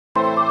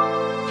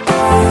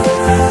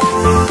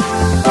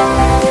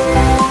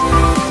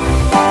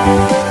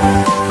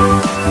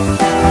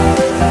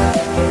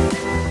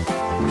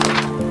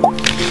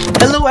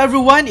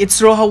everyone,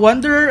 it's Roha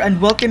Wanderer and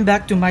welcome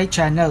back to my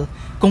channel.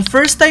 Kung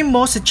first time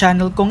mo sa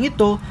channel kong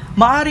ito,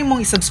 maaari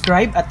mong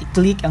isubscribe at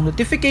i-click ang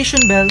notification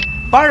bell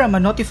para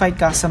ma-notify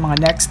ka sa mga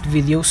next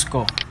videos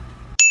ko.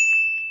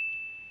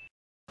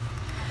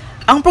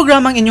 Ang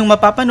programang inyong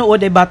mapapanood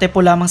ay bate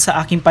po lamang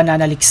sa aking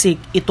pananaliksik.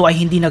 Ito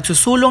ay hindi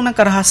nagsusulong ng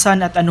karahasan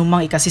at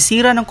anumang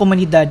ikasisira ng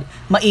komunidad.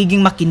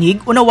 Maiging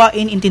makinig,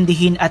 unawain,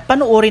 intindihin at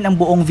panoorin ang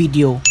buong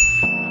video.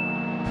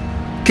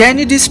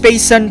 Kennedy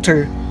Space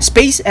Center,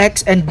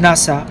 SpaceX and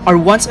NASA are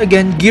once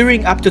again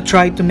gearing up to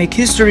try to make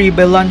history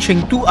by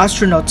launching 2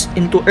 astronauts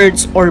into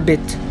Earth's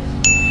orbit.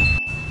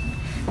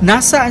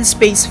 NASA and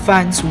space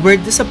fans were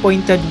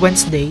disappointed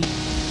Wednesday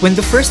when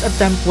the first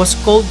attempt was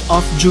called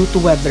off due to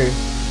weather.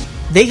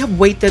 They have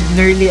waited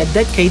nearly a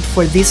decade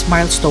for this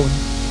milestone,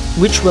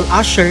 which will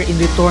usher in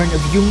the return of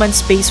human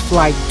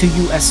spaceflight to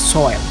US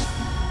soil.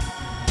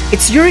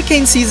 It's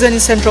hurricane season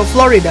in Central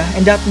Florida,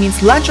 and that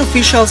means launch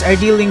officials are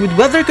dealing with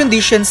weather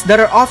conditions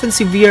that are often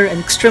severe and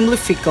extremely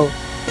fickle.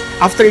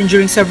 After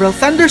enduring several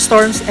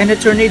thunderstorms and a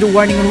tornado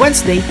warning on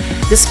Wednesday,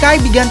 the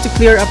sky began to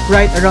clear up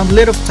right around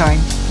lit-off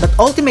time, but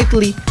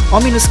ultimately,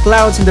 ominous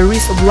clouds and the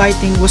risk of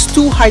lightning was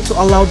too high to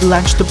allow the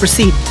launch to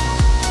proceed.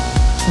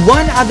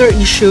 One other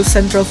issue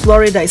Central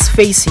Florida is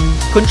facing: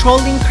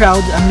 controlling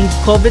crowds amid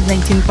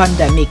COVID-19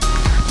 pandemic.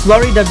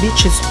 Florida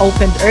beaches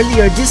opened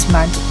earlier this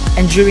month,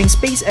 and during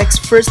SpaceX's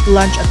first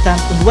launch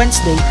attempt on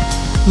Wednesday,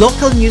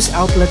 local news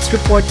outlets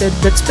reported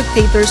that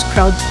spectators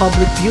crowd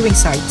public viewing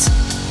sites,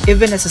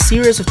 even as a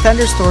series of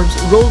thunderstorms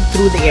rolled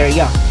through the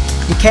area.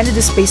 The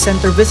Kennedy Space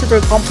Center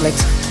Visitor Complex,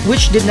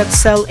 which did not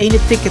sell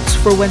any tickets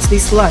for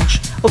Wednesday's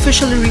launch,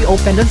 officially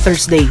reopened on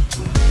Thursday.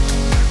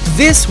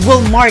 This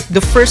will mark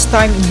the first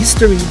time in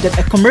history that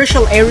a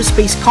commercial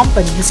aerospace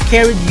company has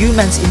carried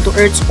humans into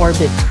Earth's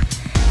orbit.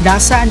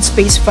 NASA and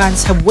space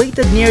fans have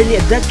waited nearly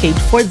a decade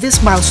for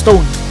this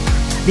milestone.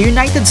 The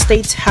United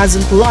States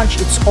hasn't launched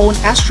its own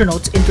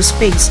astronauts into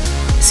space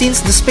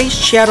since the Space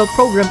Shuttle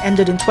program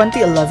ended in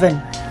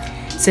 2011.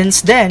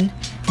 Since then,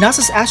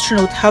 NASA's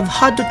astronauts have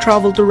had to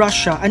travel to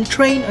Russia and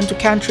train onto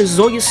country's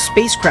Soyuz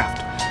spacecraft.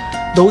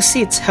 Those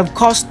seats have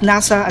cost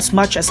NASA as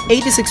much as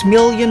 $86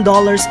 million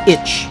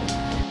each.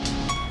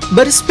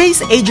 But the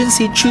space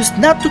agency chose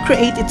not to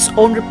create its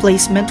own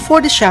replacement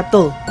for the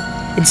shuttle.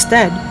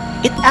 Instead,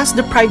 it asked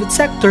the private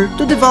sector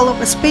to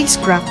develop a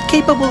spacecraft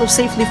capable of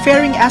safely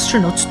ferrying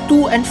astronauts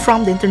to and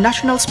from the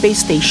International Space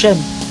Station.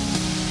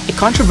 A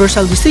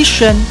controversial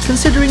decision,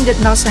 considering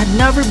that NASA had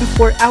never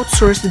before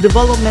outsourced the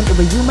development of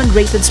a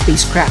human-rated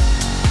spacecraft.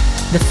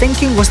 The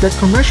thinking was that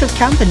commercial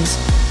companies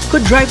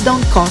could drive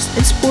down costs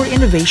and spur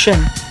innovation,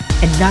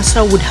 and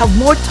NASA would have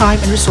more time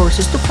and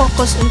resources to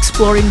focus on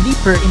exploring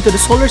deeper into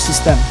the solar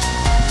system.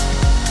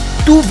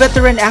 2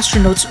 veteran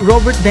astronauts,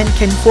 Robert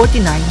Behnken,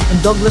 49, and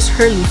Douglas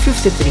Hurley,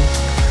 53.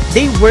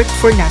 They worked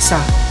for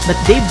NASA, but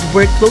they've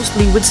worked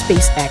closely with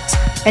SpaceX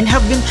and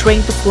have been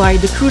trained to fly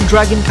the Crew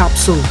Dragon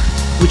capsule,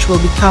 which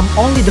will become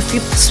only the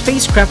 5th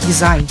spacecraft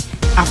design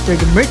after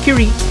the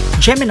Mercury,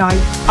 Gemini,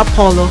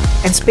 Apollo,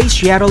 and Space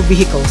Shuttle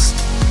vehicles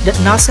that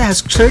NASA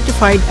has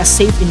certified as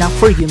safe enough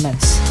for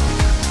humans.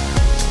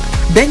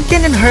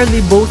 Behnken and Hurley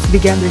both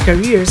began their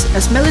careers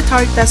as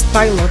military test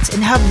pilots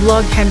and have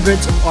logged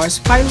hundreds of hours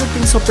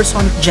piloting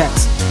supersonic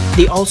jets.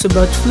 They also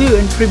both flew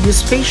in previous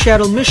Space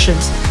Shuttle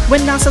missions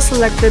when NASA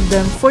selected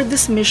them for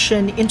this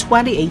mission in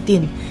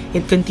 2018.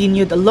 It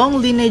continued a long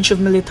lineage of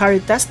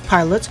military test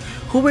pilots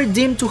who were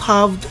deemed to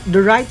have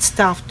the right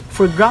staff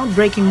for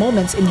groundbreaking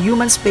moments in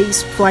human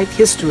space flight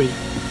history.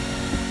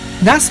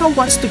 NASA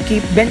wants to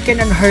keep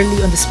Behnken and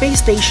Hurley on the space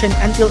station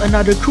until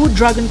another Crew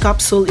Dragon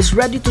capsule is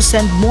ready to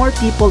send more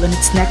people on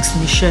its next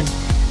mission.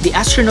 The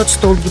astronauts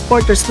told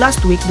reporters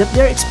last week that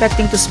they're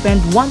expecting to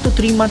spend 1 to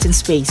 3 months in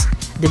space.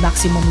 The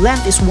maximum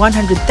length is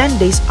 110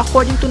 days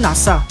according to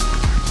NASA.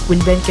 When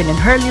Behnken and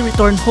Hurley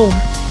return home,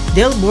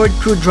 they'll board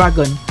Crew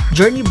Dragon,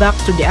 journey back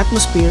through the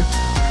atmosphere,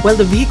 while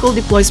the vehicle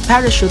deploys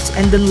parachutes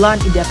and then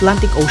land in the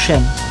Atlantic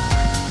Ocean.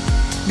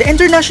 The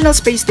International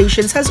Space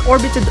Station has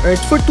orbited Earth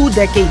for 2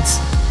 decades.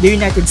 The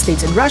United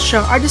States and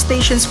Russia are the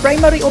station's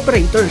primary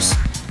operators,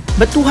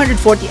 but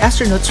 240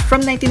 astronauts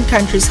from 19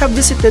 countries have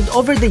visited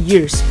over the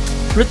years.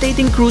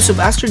 Rotating crews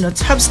of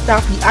astronauts have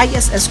staffed the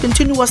ISS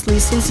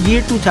continuously since year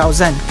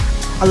 2000,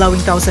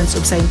 allowing thousands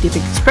of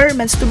scientific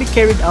experiments to be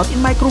carried out in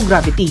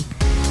microgravity.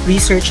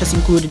 Research has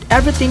included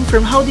everything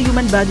from how the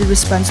human body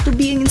responds to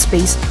being in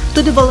space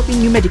to developing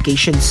new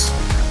medications.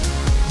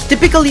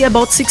 Typically,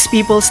 about 6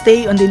 people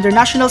stay on the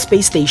International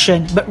Space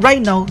Station, but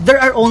right now, there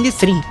are only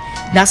 3.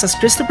 NASA's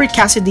Christopher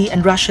Cassidy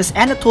and Russia's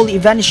Anatoly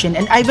Ivanishin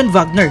and Ivan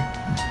Wagner.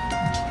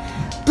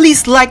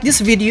 Please like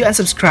this video and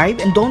subscribe,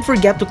 and don't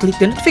forget to click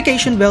the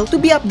notification bell to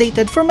be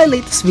updated for my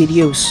latest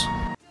videos.